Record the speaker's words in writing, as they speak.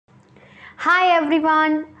Hi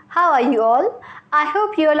everyone, how are you all? I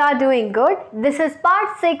hope you all are doing good. This is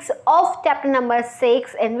part 6 of chapter number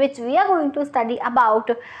 6 in which we are going to study about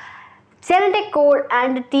genetic code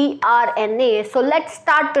and tRNA. So let's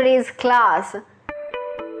start today's class.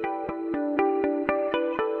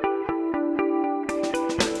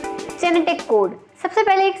 Genetic code, सबसे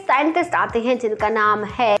पहले एक scientist आते हैं जिनका नाम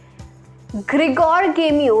है Grigor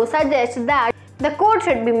गेमियो suggest that the code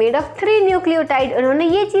should be made of 3 nucleotide. उन्होंने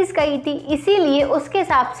ये चीज़ कही थी, इसीलिए उसके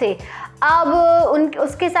हिसाब से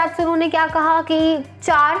उसके हिसाब से उन्होंने क्या कहा कि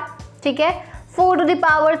 4, ठीक है, 4 to the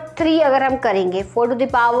power 3 अगर हम करेंगे, 4 to the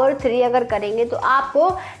power 3 अगर करेंगे तो आपको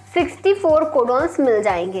 64 कोडॉन्स मिल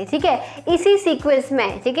जाएंगे। ठीक है, इसी सीक्वेंस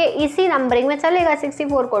में, ठीक है, इसी नंबरिंग में चलेगा,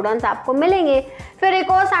 64 कोडॉन्स आपको मिलेंगे। फिर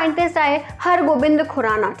एक और साइंटिस्ट आए, गोबिंद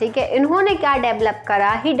खुराना। ठीक है, इन्होंने क्या डेवलप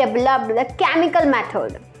करा? He developed the chemical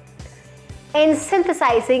method in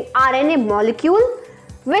synthesising RNA molecule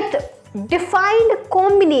with defined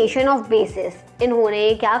combination of basis.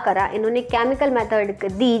 इन्होंने क्या करा? इन्होंने केमिकल मेथड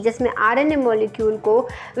दी जिसमें आरएनए मॉलिक्यूल को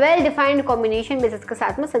वेल डिफाइंड कॉम्बिनेशन बेसिस के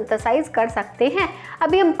साथ में सिंथेसाइज कर सकते हैं।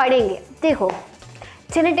 अभी हम पढ़ेंगे। देखो,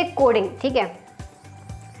 जेनेटिक कोडिंग, ठीक है,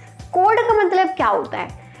 कोड का मतलब क्या होता है?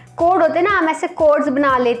 कोड होते हैं ना, हम ऐसे कोड्स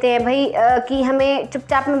बना लेते हैं भाई कि हमें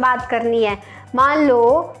चुपचाप में बात करनी है। मान लो,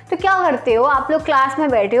 तो क्या करते हो आप लोग, क्लास में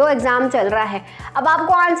बैठे हो, एग्जाम चल रहा है, अब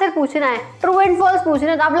आपको आंसर पूछना है, ट्रू एंड फॉल्स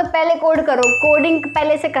पूछना है, तो आप लोग पहले कोड करो, कोडिंग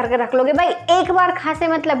पहले से करके रख लोगे भाई। एक बार खांसे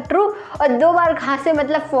मतलब ट्रू और 2 बार खांसे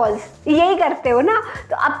मतलब फॉल्स, यही करते हो ना।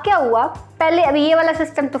 तो अब क्या हुआ, पहले अभी ये वाला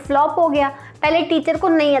सिस्टम तो फ्लॉप हो गया। पहले टीचर को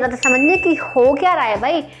नहीं आता था समझने कि हो क्या रहा है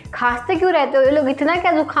भाई, खांसते क्यों रहते हो ये लोग, इतना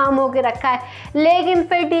क्या जुकाम होके रखा है। लेकिन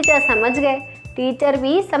फिर टीचर समझ गए, टीचर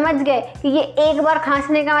भी समझ गए कि ये एक बार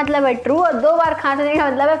खांसने का मतलब है ट्रू और 2 बार खांसने का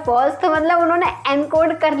मतलब है फॉल्स। तो मतलब उन्होंने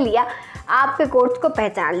एनकोड कर लिया, आपके कोड्स को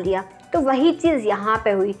पहचान लिया। तो वही चीज़ यहाँ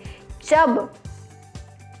पे हुई, जब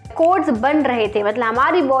कोड्स बन रहे थे, मतलब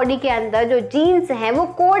हमारी बॉडी के अंदर जो जीन्स हैं वो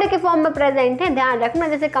कोड के फॉर्म में प्रेजेंट हैं। ध्यान रखना,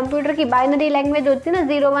 जैसे कंप्यूटर की बाइनरी लैंग्वेज होती है ना,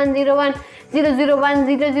 0101 001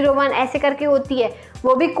 001 ऐसे करके होती है,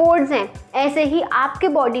 वो भी कोड्स हैं। ऐसे ही आपके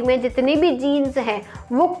बॉडी में जितने भी जीन्स हैं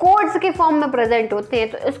वो कोड्स के फॉर्म में प्रेजेंट होते हैं,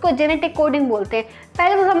 तो इसको जेनेटिक कोडिंग बोलते हैं।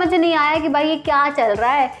 पहले तो समझ नहीं आया कि भाई ये क्या चल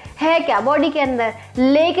रहा है क्या बॉडी के अंदर,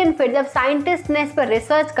 लेकिन फिर जब साइंटिस्ट ने इस पर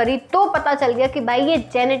रिसर्च करी तो पता चल गया कि भाई ये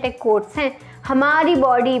जेनेटिक कोड्स हैं। हमारी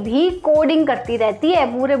बॉडी भी कोडिंग करती रहती है,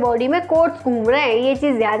 पूरे बॉडी में कोड्स घूम रहे हैं, ये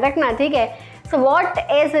चीज़ याद रखना, ठीक है। So what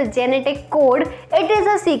is a genetic code? It is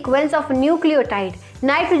a sequence of nucleotide,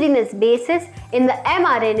 nitrogenous bases in the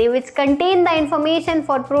mRNA which contain the information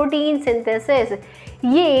for protein synthesis.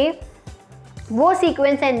 ये वो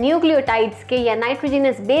सीक्वेंस है न्यूक्लियोटाइड्स के या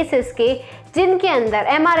नाइट्रोजनस बेसिस के, जिनके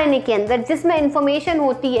अंदर mRNA के अंदर जिसमें इंफॉर्मेशन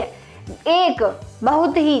होती है, एक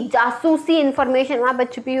बहुत ही जासूसी इंफॉर्मेशन वहाँ पर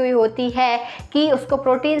छुपी हुई होती है कि उसको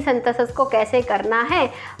प्रोटीन सिंथेसिस को कैसे करना है,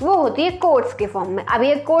 वो होती है कोड्स के फॉर्म में। अब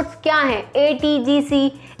ये कोड्स क्या हैं?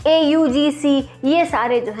 ATGC, AUGC, ये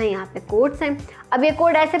सारे जो हैं यहाँ पे कोड्स हैं। अब ये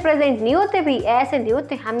कोड ऐसे प्रेजेंट नहीं होते भी, ऐसे नहीं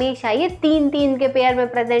होते, हमेशा ये 3-3 के पेयर में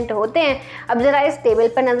प्रेजेंट होते हैं। अब ज़रा इस टेबल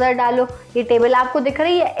पर नज़र डालो, ये टेबल आपको दिख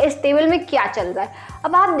रही है, इस टेबल में क्या चल रहा है।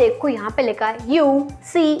 अब आप देखो, यहाँ पे लिखा है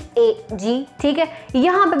UCAG, ठीक है,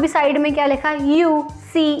 यहाँ पे भी साइड में क्या लिखा है?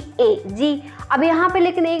 UCAG। अब यहाँ पे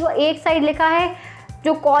लेकिन एक साइड लिखा है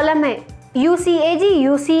जो कॉलम है UCAG,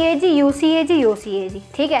 UCAG, UCAG, UCAG,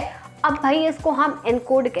 ठीक है। अब भाई इसको हम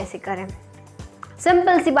एनकोड कैसे करें?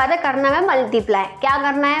 सिंपल सी बात है, करना है मल्टीप्लाई। क्या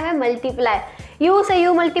करना है हमें? मल्टीप्लाई। U से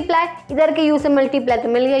U मल्टीप्लाई, इधर के U से मल्टीप्लाई, तो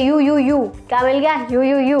मिल गया U, क्या मिल गया?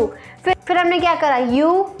 U। फिर हमने क्या करा?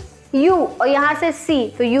 U और यहाँ से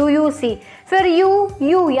C, तो UC, फिर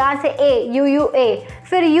U यहाँ से A, UA,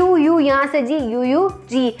 फिर U यहाँ से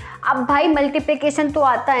G। अब भाई मल्टीप्लिकेशन तो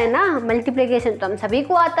आता है ना, मल्टीप्लिकेशन तो हम सभी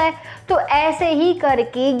को आता है। तो ऐसे ही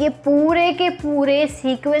करके ये पूरे के पूरे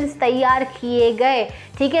सीक्वेंस तैयार किए गए,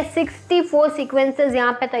 ठीक है। 64 सीक्वेंसेस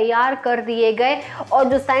यहाँ पे तैयार कर दिए गए और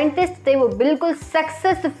जो साइंटिस्ट थे वो बिल्कुल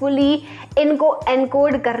सक्सेसफुली इनको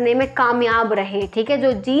एनकोड करने में कामयाब रहे, ठीक है।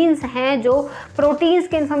 जो जीन्स हैं, जो प्रोटीन्स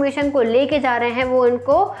के इंफॉर्मेशन को लेके जा रहे हैं, वो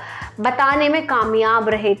उनको बताने में कामयाब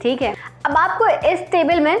रहे, ठीक है। अब आपको इस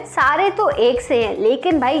टेबल में सारे तो एक से हैं,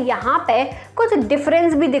 लेकिन भाई यहाँ पे कुछ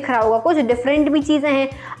डिफरेंस भी दिख रहा होगा, कुछ डिफरेंट भी चीज़ें हैं।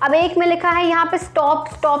 अब एक में लिखा है यहाँ पे स्टॉप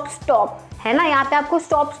है ना, यहाँ पे आपको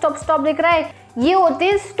स्टॉप दिख रहा है, ये होते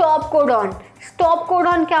हैं स्टॉप कोडॉन। स्टॉप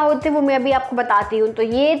कोडॉन क्या होते हैं वो मैं अभी आपको बताती हूँ। तो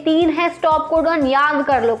ये 3 है स्टॉप कोडॉन, याद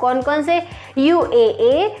कर लो कौन कौन से?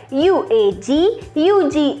 UAA, UAG,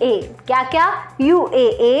 UGA। क्या?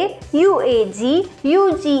 UAA, UAG,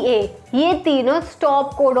 UGA, ये तीनों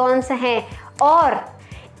स्टॉप कोडॉन्स हैं। और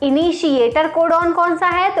इनिशिएटर कोडॉन कौन सा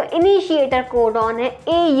है, तो इनिशिएटर कोडॉन है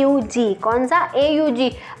AUG। कौन सा, AUG।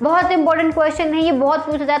 बहुत इंपॉर्टेंट क्वेश्चन है ये, बहुत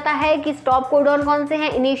पूछा जाता है कि स्टॉप कोडॉन कौन से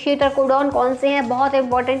हैं, इनिशिएटर कोडॉन कौन से हैं, बहुत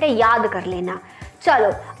इंपॉर्टेंट है, याद कर लेना। चलो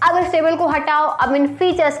अब इस टेबल को हटाओ, अब इन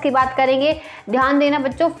फीचर्स की बात करेंगे। ध्यान देना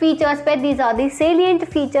बच्चों फीचर्स पे, these are the salient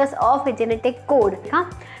features of genetic code. हाँ,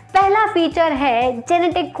 पहला फीचर है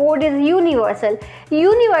genetic code is universal.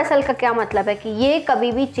 Universal का क्या मतलब है कि ये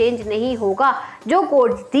कभी भी चेंज नहीं होगा, जो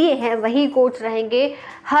कोड्स दिए हैं वही कोड्स रहेंगे,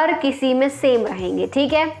 हर किसी में सेम रहेंगे,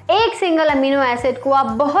 ठीक है। एक सिंगल अमीनो एसिड को आप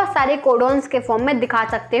बहुत सारे कोडॉन्स के फॉर्म में दिखा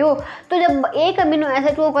सकते हो, तो जब एक अमीनो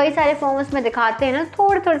एसिड को कई सारे फॉर्म्स में दिखाते हैं ना,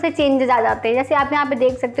 थोड़े थोड़े से चेंजेस आ जाते हैं। जैसे आप यहाँ पे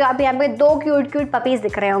देख सकते हो, आप यहाँ पे 2 क्यूट पपीज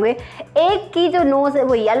दिख रहे होंगे, एक की जो नोज है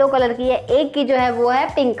वो येलो कलर की है, एक की जो है वो है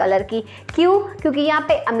पिंक कलर की। क्यों, क्योंकि यहाँ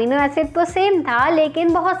पे अमीनो एसिड तो सेम था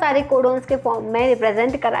लेकिन बहुत सारे कोडॉन्स के फॉर्म में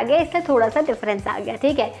रिप्रेजेंट करा गया, इसलिए थोड़ा सा डिफरेंस आ गया,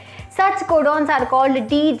 ठीक है। सच codons are called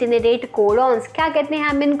degenerate codons. क्या कहते हैं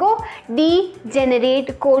हम इनको,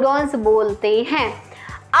 डीजेनरेट कोडॉन्स बोलते हैं।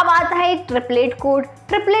 अब आता है एक ट्रिपलेट कोड।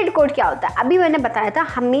 ट्रिपलेट कोड क्या होता है, अभी मैंने बताया था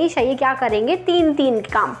हमेशा ये क्या करेंगे, 3-3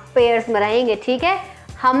 काम पेयर्स में रहेंगे, ठीक है,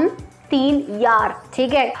 हम 3 यार,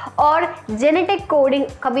 ठीक है। और जेनेटिक कोडिंग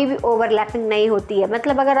कभी भी ओवरलैपिंग नहीं होती है,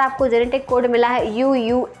 मतलब अगर आपको जेनेटिक कोड मिला है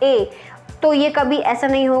UUA तो ये कभी ऐसा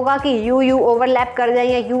नहीं होगा कि UU ओवरलैप कर जाए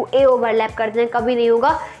या UA ओवरलैप कर जाए, कभी नहीं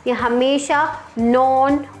होगा, ये हमेशा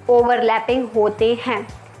नॉन ओवरलैपिंग होते हैं।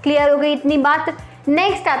 क्लियर हो गई इतनी बात।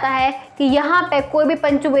 नेक्स्ट आता है कि यहाँ पे कोई भी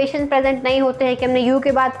पंचुएशन प्रेजेंट नहीं होते हैं कि हमने U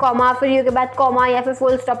के बाद कॉमा, फिर U के बाद कॉमा या फिर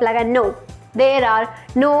फुल स्टॉप लगा, no, there are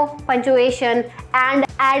no punctuation and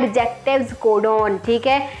adjectives codon, ठीक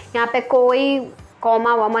है। यहाँ पे कोई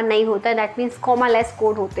कॉमा वामा नहीं होता है, that means comma less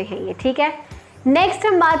code होते हैं ये, ठीक है। नेक्स्ट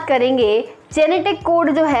हम बात करेंगे, जेनेटिक कोड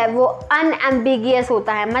जो है वो अनएम्बिगियस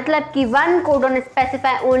होता है, मतलब कि one codon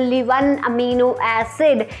specify only one amino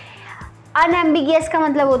acid. Unambiguous का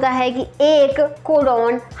मतलब होता है कि एक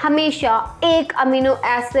कोडॉन हमेशा एक अमीनो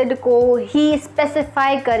एसिड को ही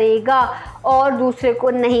स्पेसिफाई करेगा और दूसरे को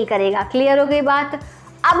नहीं करेगा। क्लियर हो गई बात।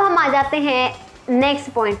 अब हम आ जाते हैं नेक्स्ट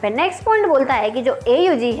पॉइंट पे। नेक्स्ट पॉइंट बोलता है कि जो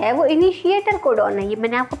AUG है वो इनिशिएटर कोडॉन है। ये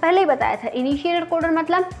मैंने आपको पहले ही बताया था। इनिशिएटर कोडॉन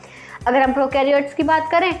मतलब अगर हम प्रोकैरियोट्स की बात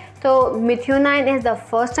करें तो methionine is the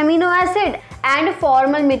first amino acid and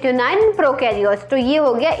formal methionine in prokaryotes, तो ये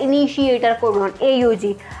हो गया इनिशिएटर कोडॉन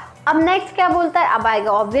AUG। अब नेक्स्ट क्या बोलता है, अब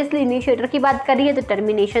आएगा ऑब्वियसली इनिशिएटर की बात करिए तो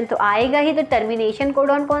टर्मिनेशन तो आएगा ही, तो टर्मिनेशन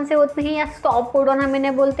कोडॉन कौन से होते हैं या स्टॉप कोडॉन हम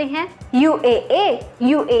इन्हें बोलते हैं UAA,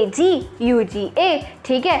 UAG, UGA,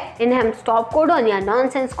 ठीक है। इन्हें हम स्टॉप कोडॉन या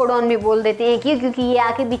नॉनसेंस कोडॉन भी बोल देते हैं। क्यों, क्योंकि ये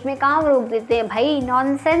आके बीच में काम रोक देते हैं भाई,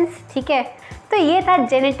 नॉनसेंस, ठीक है। तो ये था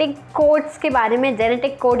जेनेटिक कोड्स के बारे में,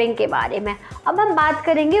 जेनेटिक कोडिंग के बारे में। अब हम बात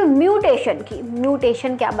करेंगे म्यूटेशन की।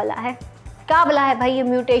 म्यूटेशन क्या भला है, क्या बोला है भाई ये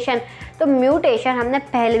म्यूटेशन, तो म्यूटेशन हमने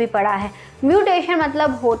पहले भी पढ़ा है। म्यूटेशन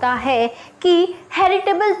मतलब होता है कि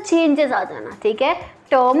हेरिटेबल चेंजेस आ जाना, ठीक है।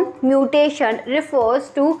 Term mutation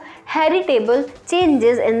refers to heritable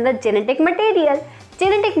changes in the genetic material.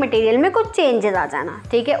 Genetic material में कुछ चेंजेस आ जाना,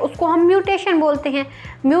 ठीक है, उसको हम म्यूटेशन बोलते हैं।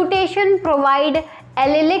 म्यूटेशन प्रोवाइड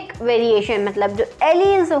एलिलिक वेरिएशन, मतलब जो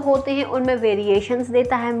एलील्स होते हैं उनमें वेरिएशंस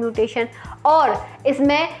देता है म्यूटेशन, और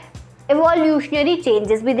इसमें एवोल्यूशनरी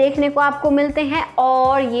चेंजेस भी देखने को आपको मिलते हैं,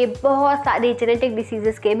 और ये बहुत सारी जेनेटिक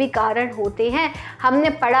डिसीजेस के भी कारण होते हैं। हमने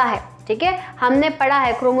पढ़ा है, ठीक है, हमने पढ़ा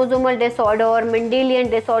है क्रोमोसोमल डिसऑर्डर, मेंडेलियन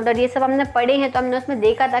डिसऑर्डर, ये सब हमने पढ़े हैं। तो हमने उसमें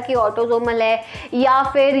देखा था कि ऑटोसोमल है या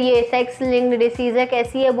फिर ये सेक्स लिंक्ड डिसीज है,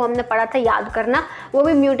 कैसी है वो हमने पढ़ा था, याद करना, वो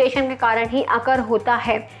भी म्यूटेशन के कारण ही अकर होता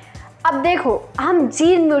है। अब देखो हम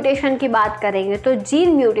जीन म्यूटेशन की बात करेंगे तो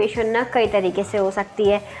जीन म्यूटेशन ना कई तरीके से हो सकती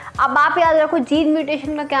है। अब आप याद रखो जीन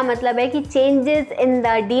म्यूटेशन का क्या मतलब है कि changes in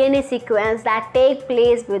the DNA sequence that take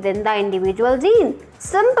place with in the individual gene.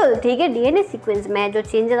 Simple, ठीक है, डीएनए सीक्वेंस में जो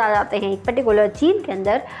चेंजेस आ जाते हैं एक पर्टिकुलर जीन के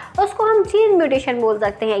अंदर, उसको हम जीन म्यूटेशन बोल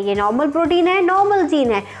सकते हैं। ये नॉर्मल प्रोटीन है, नॉर्मल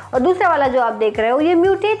जीन है, और दूसरा वाला जो आप देख रहे हो ये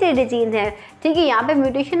म्यूटेटेड जीन है, ठीक है। यहाँ पे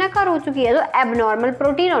म्यूटेशन अकर हो चुकी है, तो एबनॉर्मल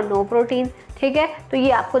प्रोटीन और नो प्रोटीन, ठीक है, तो ये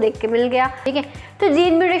आपको देख के मिल गया, ठीक है। तो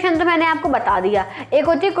जीन म्यूटेशन तो मैंने आपको बता दिया। एक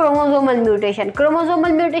होती है क्रोमोसोमल म्यूटेशन।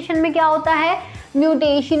 क्रोमोसोमल म्यूटेशन में क्या होता है,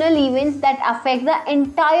 mutational events that affect the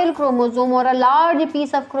entire chromosome और a large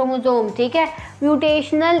piece of chromosome, ठीक है।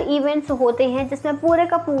 म्यूटेशनल इवेंट्स होते हैं जिसमें पूरे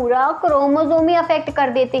का पूरा क्रोमोसोम ही अफेक्ट कर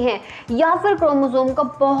देते हैं, या फिर क्रोमोसोम का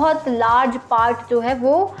बहुत लार्ज पार्ट जो है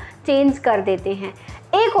वो चेंज कर देते हैं।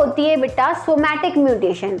 एक होती है बेटा सोमैटिक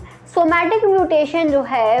म्यूटेशन। सोमैटिक म्यूटेशन जो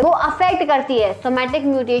है वो अफेक्ट करती है, somatic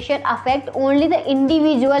mutation affect only the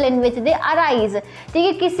individual in which they arise, ठीक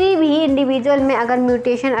है। किसी भी इंडिविजुअल में अगर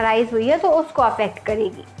म्यूटेशन अराइज हुई है तो उसको अफेक्ट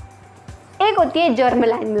करेगी। एक होती है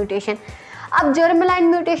जर्मलाइन म्यूटेशन। अब जर्मलाइन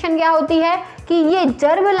म्यूटेशन क्या होती है, कि ये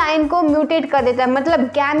जर्म लाइन को म्यूटेट कर देता है, मतलब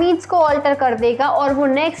गैमीट्स को ऑल्टर कर देगा और वो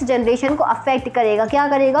नेक्स्ट जनरेशन को अफेक्ट करेगा। क्या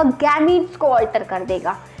करेगा? गैमीट्स को ऑल्टर कर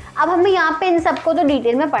देगा। अब हमें यहाँ पे इन सबको तो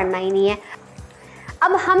डिटेल में पढ़ना ही नहीं है।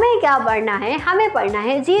 अब हमें क्या पढ़ना है? हमें पढ़ना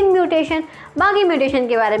है जीन म्यूटेशन। बाकी म्यूटेशन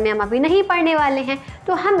के बारे में हम अभी नहीं पढ़ने वाले हैं।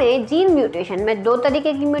 तो हमें जीन म्यूटेशन में दो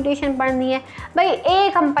तरीके की म्यूटेशन पढ़नी है भाई।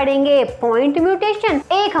 एक हम पढ़ेंगे पॉइंट म्यूटेशन,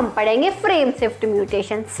 एक हम पढ़ेंगे फ्रेम शिफ्ट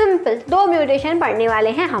म्यूटेशन। सिंपल दो म्यूटेशन पढ़ने वाले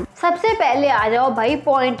हैं हम। सबसे पहले आ जाओ भाई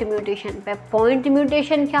पॉइंट म्यूटेशन पे। पॉइंट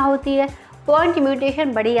म्यूटेशन क्या होती है? पॉइंट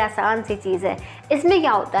म्यूटेशन बड़ी आसान सी चीज़ है। इसमें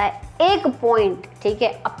क्या होता है? एक पॉइंट, ठीक है,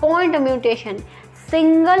 a point mutation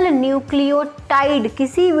single nucleotide,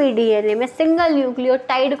 किसी भी डीएनए में सिंगल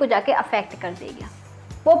न्यूक्लियोटाइड को जाके अफेक्ट कर देगा।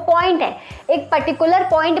 वो पॉइंट है, एक पर्टिकुलर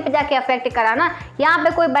पॉइंट पे जाके अफेक्ट करा ना। यहाँ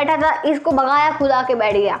पे कोई बैठा था, इसको भगाया, खुद आके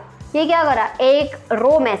बैठ गया। ये क्या करा? एक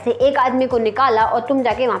रो में से एक आदमी को निकाला और तुम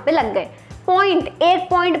जाके वहाँ पे लग गए। पॉइंट, एक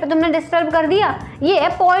पॉइंट पे तुमने डिस्टर्ब कर दिया, ये है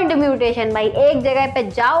पॉइंट म्यूटेशन भाई। एक जगह पे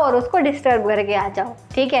जाओ और उसको डिस्टर्ब करके आ जाओ,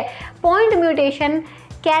 ठीक है। Point mutation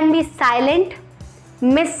can be silent,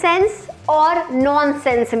 मिससेंस और नॉन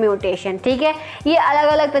सेंस म्यूटेशन, ठीक है। ये अलग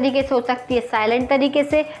अलग तरीके से हो सकती है, साइलेंट तरीके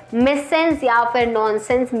से, मिससेंस या फिर नॉन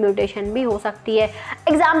सेंस म्यूटेशन भी हो सकती है।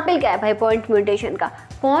 एग्जाम्पल क्या है भाई पॉइंट म्यूटेशन का?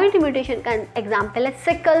 पॉइंट म्यूटेशन का एग्जाम्पल है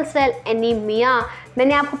सिकल सेल एनीमिया।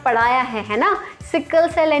 मैंने आपको पढ़ाया है ना। सिकल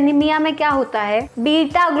सेल एनीमिया में क्या होता है?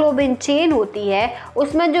 बीटा ग्लोबिन चेन होती है,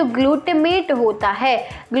 उसमें जो ग्लूटामेट होता है,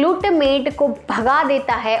 ग्लूटामेट को भगा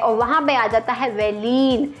देता है और वहाँ पे आ जाता है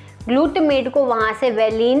वेलिन। ग्लूटामेट को वहाँ से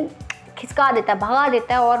वेलिन खिसका देता है, भगा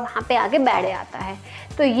देता है और वहाँ पे आगे बैठ जाता है।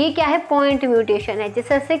 तो ये क्या है? पॉइंट म्यूटेशन है,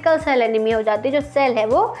 जिससे सिकल सेल एनीमिया हो जाती है। जो सेल है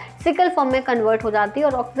वो सिकल फॉर्म में कन्वर्ट हो जाती है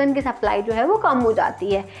और ऑक्सीजन की सप्लाई जो है वो कम हो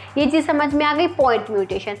जाती है। ये चीज़ समझ में आ गई, पॉइंट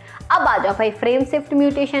म्यूटेशन। अब आ जाओ भाई फ्रेम शिफ्ट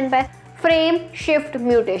म्यूटेशन पे। फ्रेम शिफ्ट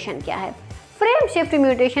म्यूटेशन क्या है? फ्रेम शिफ्ट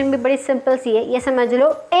म्यूटेशन भी बड़ी सिंपल सी है। ये समझ लो,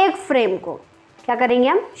 एक फ्रेम को क्या करेंगे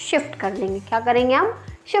हम? शिफ्ट कर देंगे। क्या करेंगे हम?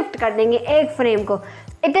 शिफ्ट कर देंगे एक फ्रेम को।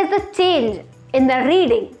 It is the change in the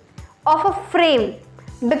reading of a frame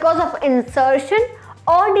because of insertion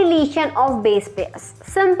और deletion of base pairs.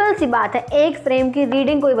 Simple सी बात है, एक फ्रेम की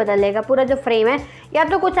रीडिंग कोई बदल लेगा। पूरा जो फ्रेम है या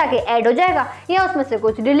तो कुछ आके ऐड हो जाएगा या उसमें से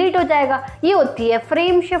कुछ डिलीट हो जाएगा। ये होती है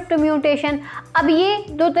फ्रेम शिफ्ट म्यूटेशन। अब ये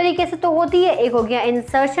दो तरीके से तो होती है, एक हो गया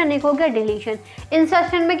इंसर्शन, एक हो गया डिलीशन।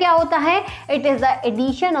 इंसर्शन में क्या होता है? It is the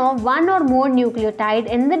addition of one और मोर nucleotide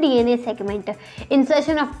in the DNA segment.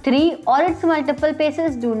 Insertion of 3 और it's multiple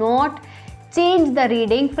pieces do not change the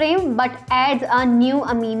reading frame but adds a new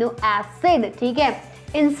amino acid, ठीक है।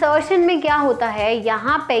 इंसर्शन में क्या होता है?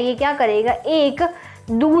 यहाँ पे ये क्या करेगा? एक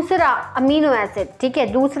दूसरा अमीनो एसिड, ठीक है,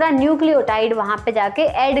 दूसरा न्यूक्लियोटाइड वहाँ पे जाके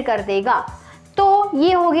ऐड कर देगा। तो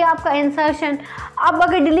ये हो गया आपका इंसर्शन। अब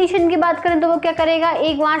अगर डिलीशन की बात करें तो वो क्या करेगा?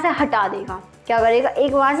 एक वहाँ से हटा देगा। क्या करेगा?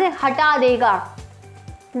 एक वहाँ से हटा देगा।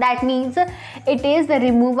 That means it is the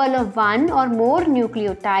removal of one or more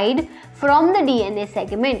nucleotide from the DNA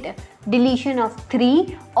segment. Deletion of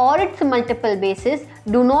 3 or its multiple bases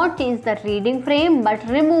do not change the reading frame but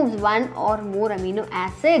removes one or more amino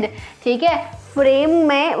acid. ठीक है, frame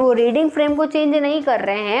में वो reading frame को change नहीं कर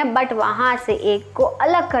रहे हैं but वहाँ से एक को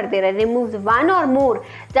अलग कर दे रहे हैं। रिमूव्स वन और मोर,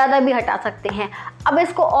 ज़्यादा भी हटा सकते हैं। अब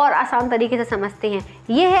इसको और आसान तरीके से समझते हैं।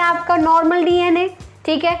 ये है आपका नॉर्मल डीएनए,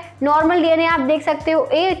 ठीक है। नॉर्मल डीएनए आप देख सकते हो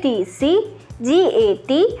ATC,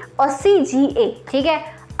 GAT और CGA, ठीक है।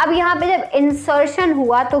 अब यहाँ पे जब इंसर्शन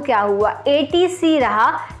हुआ तो क्या हुआ? ATC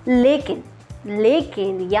रहा,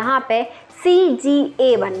 लेकिन यहाँ पे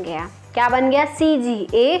CGA बन गया। क्या बन गया?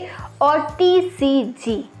 CGA और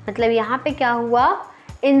TCG, मतलब यहाँ पे क्या हुआ?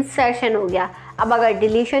 इंसर्शन हो गया। अब अगर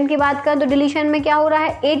डिलीशन की बात करें तो डिलीशन में क्या हो रहा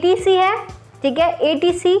है? ATC है, ठीक है,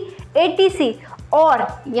 ATC और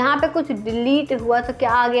यहाँ पे कुछ डिलीट हुआ तो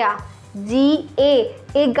क्या आ गया? GA,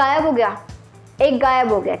 एक गायब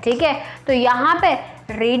हो गया, ठीक है। तो यहाँ पे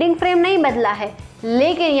रीडिंग फ्रेम नहीं बदला है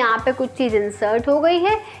लेकिन यहाँ पे कुछ चीज़ इंसर्ट हो गई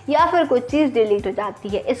है या फिर कुछ चीज़ डिलीट हो जाती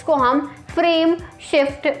है। इसको हम फ्रेम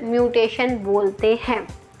शिफ्ट म्यूटेशन बोलते हैं।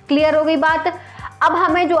 क्लियर हो गई बात? अब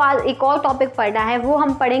हमें जो आज एक और टॉपिक पढ़ना है वो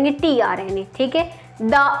हम पढ़ेंगे tRNA, ठीक है,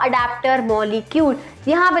 द अडेप्टर मॉलिक्यूल।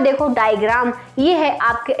 यहाँ पे देखो डायग्राम, ये है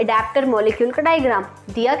आपके अडेप्टर मॉलिक्यूल का डायग्राम।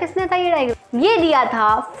 दिया किसने था ये डायग्राम? ये दिया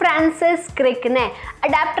था फ्रांसिस क्रिक ने।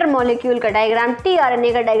 अडेप्टर मॉलिक्यूल का डायग्राम,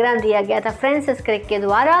 tRNA का डायग्राम दिया गया था फ्रांसिस क्रिक के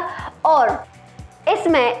द्वारा और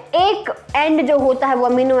इसमें एक एंड जो होता है वो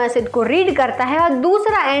अमीनो एसिड को रीड करता है और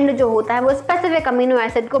दूसरा एंड जो होता है वो स्पेसिफिक अमीनो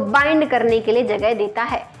एसिड को बाइंड करने के लिए जगह देता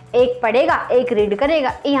है। एक पढ़ेगा, एक रीड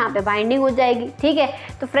करेगा, यहाँ पे बाइंडिंग हो जाएगी, ठीक है।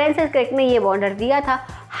 तो फ्रांसिस क्रिक ने ये बॉर्डर दिया था।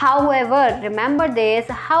 However, remember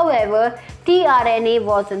this, however tRNA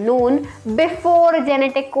was known before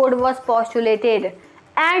genetic code was postulated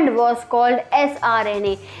and was called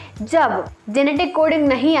sRNA। जब जेनेटिक कोडिंग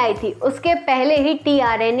नहीं आई थी उसके पहले ही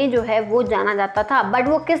tRNA जो है वो जाना जाता था, बट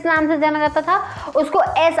वो किस नाम से जाना जाता था, उसको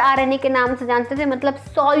sRNA के नाम से जानते थे, मतलब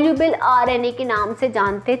सॉल्युबल RNA के नाम से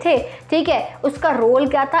जानते थे। ठीक है, उसका रोल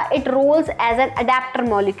क्या था, it roles as an adapter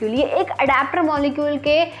molecule, ये एक अडेप्टर मॉलिक्यूल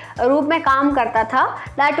के रूप में काम करता था,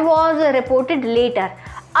 दैट वाज रिपोर्टेड लेटर।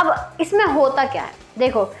 अब इसमें होता क्या है,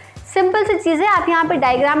 देखो सिंपल सी चीज़ है, आप यहाँ पे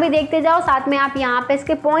डायग्राम भी देखते जाओ, साथ में आप यहाँ पे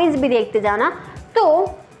इसके पॉइंट्स भी देखते जाना।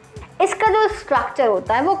 तो इसका जो स्ट्रक्चर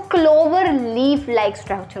होता है वो क्लोवर लीफ लाइक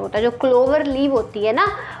स्ट्रक्चर होता है, जो क्लोवर लीफ होती है ना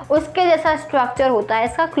उसके जैसा स्ट्रक्चर होता है,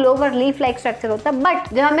 इसका क्लोवर लीफ लाइक स्ट्रक्चर होता है।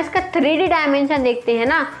 बट जब हम इसका 3D डायमेंशन देखते हैं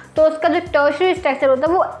ना तो उसका जो टर्शियरी स्ट्रक्चर होता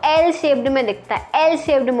है वो एल शेप्ड में दिखता है, एल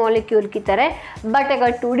शेप्ड मॉलिक्यूल की तरह। बट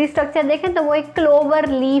अगर 2D स्ट्रक्चर देखें तो वो एक क्लोवर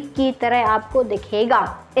लीफ की तरह आपको दिखेगा।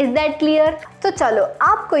 Is that clear? तो चलो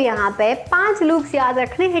आपको यहाँ पे 5 लूप्स याद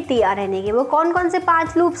रखने हैं tRNA के। वो कौन कौन से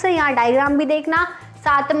 5 लूप्स हैं, यहाँ डायग्राम भी देखना,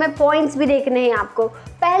 साथ में पॉइंट्स भी देखने हैं आपको।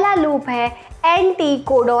 पहला लूप है एंटी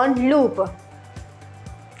कोडॉन लूप,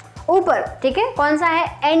 ऊपर, ठीक है, कौन सा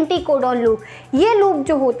है, एंटी कोडॉन लूप। ये लूप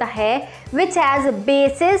जो होता है which has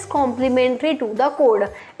basis complementary to the code,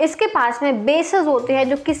 इसके पास में बेसिस होते हैं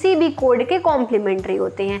जो किसी भी कोड के कॉम्प्लीमेंट्री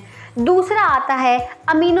होते हैं। दूसरा आता है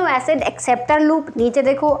अमीनो एसिड एक्सेप्टर लूप, नीचे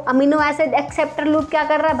देखो अमीनो एसिड एक्सेप्टर लूप क्या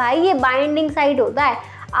कर रहा है भाई, ये बाइंडिंग साइट होता है,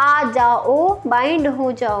 आ जाओ बाइंड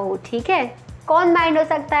हो जाओ। ठीक है, कौन बाइंड हो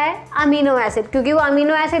सकता है, अमीनो एसिड, क्योंकि वो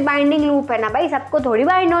अमीनो एसिड बाइंडिंग लूप है ना भाई, सबको थोड़ी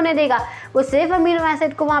बाइंड होने देगा, वो सिर्फ अमीनो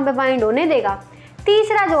एसिड को वहाँ पे बाइंड होने देगा।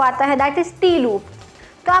 तीसरा जो आता है दैट इज टी लूप।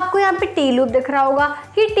 तो आपको यहाँ पे टी लूप दिख रहा होगा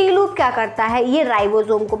कि टी लूप क्या करता है, ये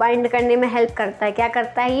राइबोसोम को बाइंड करने में हेल्प करता है। क्या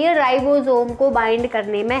करता है, ये राइबोसोम को बाइंड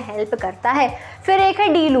करने में हेल्प करता है। फिर एक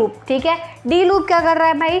है डी लूप, ठीक है, डी लूप क्या कर रहा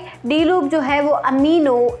है भाई, डी लूप जो है वो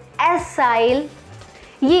अमीनो एसाइल,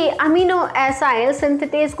 ये अमीनो एसाइल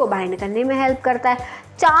सिंथेटेज को बाइंड करने में हेल्प करता है।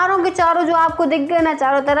 चारों के चारों जो आपको दिख गए ना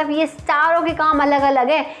चारों तरफ, ये चारों के काम अलग अलग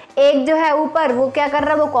है। एक जो है ऊपर वो क्या कर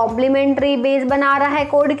रहा है, वो कॉम्प्लीमेंट्री बेस बना रहा है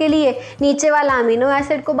कोड के लिए, नीचे वाला अमीनो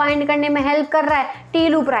एसिड को बाइंड करने में हेल्प कर रहा है, टी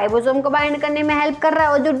लूप राइबोसोम को बाइंड करने में हेल्प कर रहा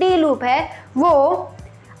है, और जो डी लूप है वो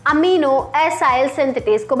अमीनो एसाइल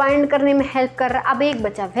सिंथेटेज को बाइंड करने में हेल्प कर रहा है। अब एक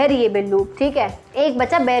बचा वेरिएबल लूप, ठीक है, एक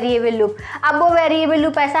बचा वेरिएबल लूप। अब वो वेरिएबल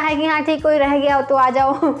लूप ऐसा है कि हाँ ठीक, कोई रह गया हो तो आ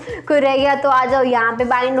जाओ कोई रह गया तो आ जाओ, यहाँ पे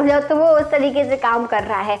बाइंड हो जाओ, तो वो उस तरीके से काम कर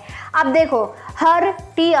रहा है। अब देखो हर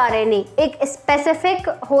tRNA एक स्पेसिफिक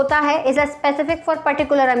होता है, is a specific for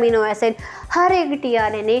particular amino acid. हर एक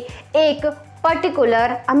tRNA एक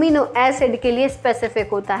पर्टिकुलर अमीनो एसिड के लिए स्पेसिफिक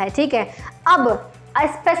होता है। ठीक है, अब a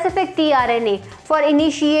specific tRNA for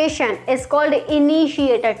initiation is called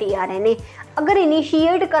initiator tRNA। अगर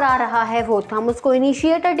इनिशिएट करा रहा है वो तो हम उसको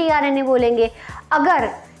इनिशिएटर tRNA बोलेंगे। अगर,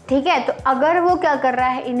 ठीक है, तो अगर वो क्या कर रहा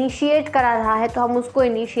है, इनिशिएट करा रहा है, तो हम उसको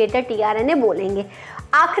इनिशिएटर tRNA बोलेंगे।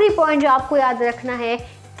 आखिरी पॉइंट जो आपको याद रखना है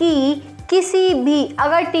कि किसी भी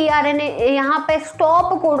अगर tRNA, यहाँ पे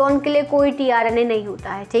स्टॉप कोडॉन के लिए कोई tRNA नहीं होता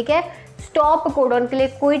है। ठीक है, स्टॉप कोडॉन के लिए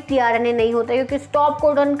कोई tRNA नहीं होता, क्योंकि स्टॉप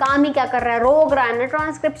कोडॉन काम ही क्या कर रहा है, रोक रहा है ना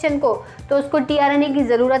ट्रांसक्रिप्शन को, तो उसको tRNA की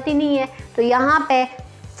ज़रूरत ही नहीं है। तो यहाँ पे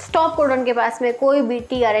स्टॉप कोडॉन के पास में कोई भी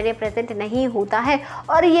tRNA प्रेजेंट नहीं होता है।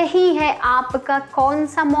 और यही है आपका कौन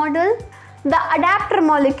सा model, the adapter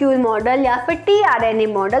molecule model या फिर tRNA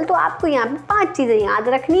मॉडल। तो आपको यहाँ पे 5 चीज़ें याद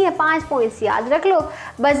रखनी है, 5 पॉइंट्स याद रख लो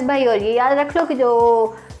बस भाई। और ये याद रख लो कि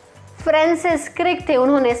जो फ्रांसिस क्रिक थे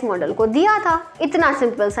उन्होंने इस मॉडल को दिया था। इतना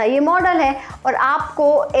सिंपल सा ये मॉडल है, और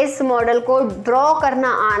आपको इस मॉडल को ड्रॉ करना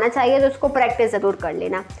आना चाहिए, तो उसको प्रैक्टिस ज़रूर कर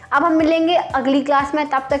लेना। अब हम मिलेंगे अगली क्लास में,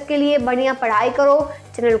 तब तक के लिए बढ़िया पढ़ाई करो,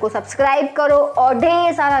 चैनल को सब्सक्राइब करो और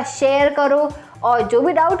ढेर सारा शेयर करो, और जो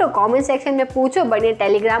भी डाउट हो कमेंट सेक्शन में पूछो। बढ़िया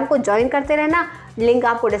टेलीग्राम को ज्वाइन करते रहना, लिंक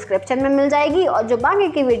आपको डिस्क्रिप्शन में मिल जाएगी, और जो बाकी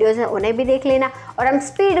की वीडियोज़ हैं उन्हें भी देख लेना। और हम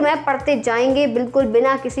स्पीड में पढ़ते जाएंगे बिल्कुल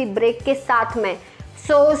बिना किसी ब्रेक के साथ में।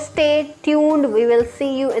 So stay tuned. We will see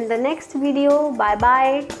you in the next video. Bye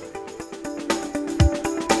bye.